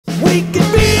We can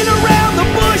beat around the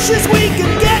bushes, we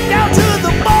can get down to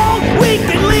the ball, we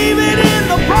can leave it in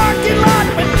the parking lot,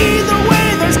 but either way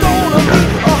there's gonna be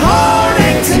a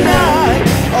heartache tonight,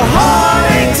 a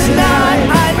heartache tonight.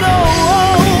 I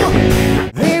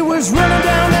know they was running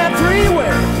down that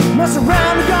freeway, must have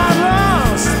ran and got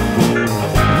lost.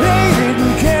 They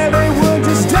didn't care, they were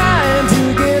just dying to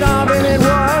get off, and it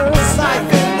was life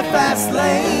in the fast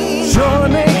lane. Sure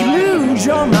make you lose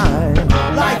your mind.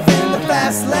 Life in the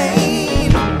fast lane.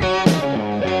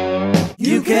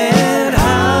 You can't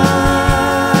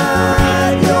hide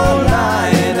your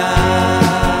lying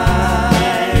eyes,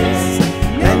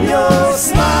 and your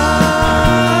smile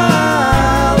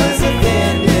is a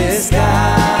thin disguise.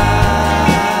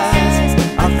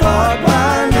 I thought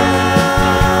by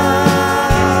now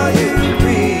you'd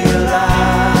realize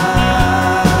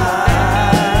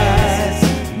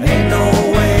ain't no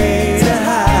way to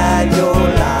hide your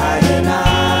lying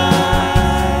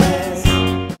eyes.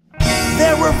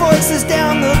 There were voices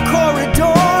down the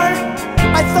corridor,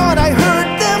 I thought I heard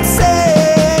them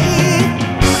say,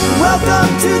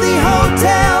 welcome to the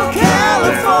Hotel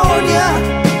California.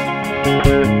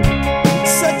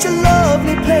 Such a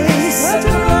lovely place, such a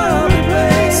lovely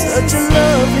place, such a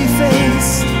lovely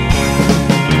face.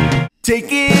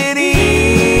 Take it easy,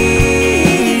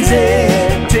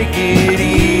 take it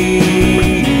easy.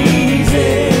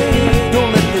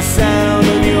 Don't let the sound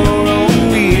of your own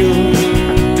wheels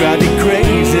drive you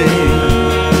crazy.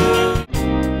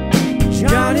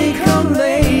 Johnny come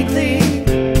lately,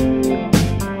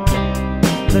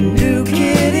 the new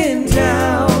kid in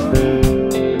town.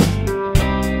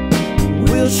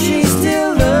 Will she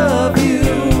still love you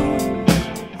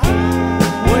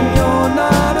when you're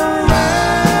not around?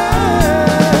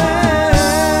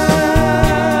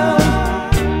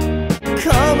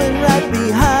 Coming right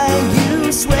behind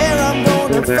you, swear I'm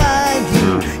gonna find you,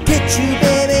 get you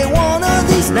baby one of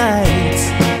these nights.